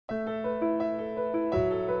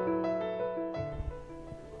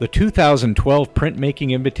The 2012 Printmaking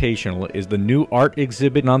Invitational is the new art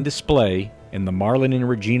exhibit on display in the Marlin and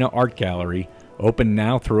Regina Art Gallery, open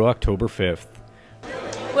now through October 5th.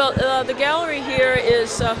 Well, the gallery here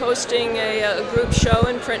is hosting a group show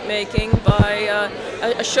in printmaking by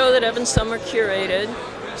a show that Evan Summer curated.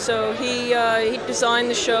 So he designed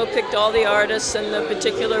the show, picked all the artists and the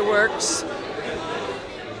particular works.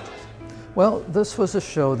 Well, this was a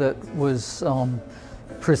show that was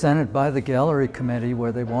presented by the gallery committee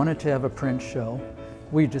where they wanted to have a print show.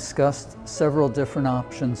 We discussed several different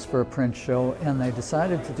options for a print show, and they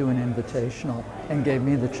decided to do an invitational and gave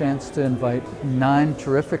me the chance to invite 9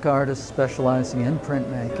 terrific artists specializing in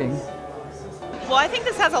printmaking. Well, I think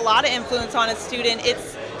this has a lot of influence on a student.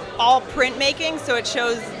 It's all printmaking, so it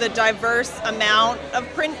shows the diverse amount of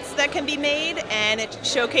prints that can be made, and it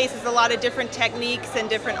showcases a lot of different techniques and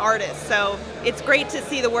different artists. So it's great to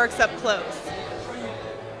see the works up close.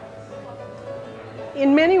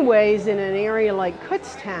 In many ways, in an area like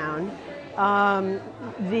Kutztown,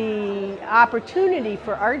 the opportunity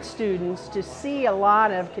for art students to see a lot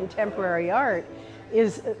of contemporary art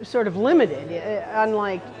is sort of limited,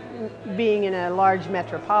 unlike being in a large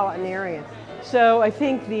metropolitan area. So I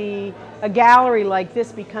think a gallery like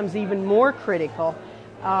this becomes even more critical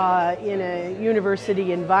in a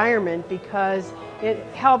university environment because it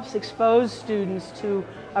helps expose students to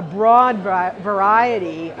a broad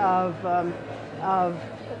variety of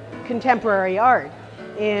contemporary art.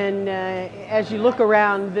 And as you look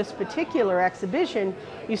around this particular exhibition,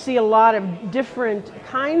 you see a lot of different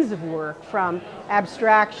kinds of work, from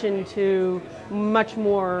abstraction to much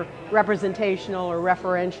more representational or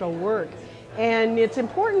referential work. And it's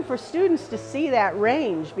important for students to see that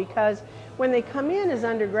range, because when they come in as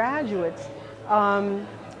undergraduates,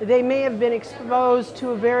 they may have been exposed to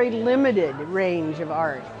a very limited range of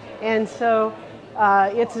art. And so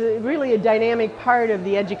it's really a dynamic part of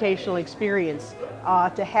the educational experience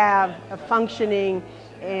to have a functioning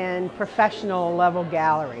and professional level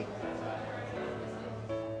gallery.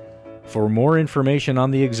 For more information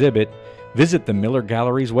on the exhibit, visit the Miller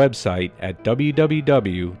Gallery's website at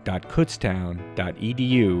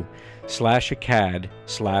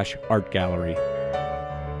www.kutztown.edu/acad/art gallery.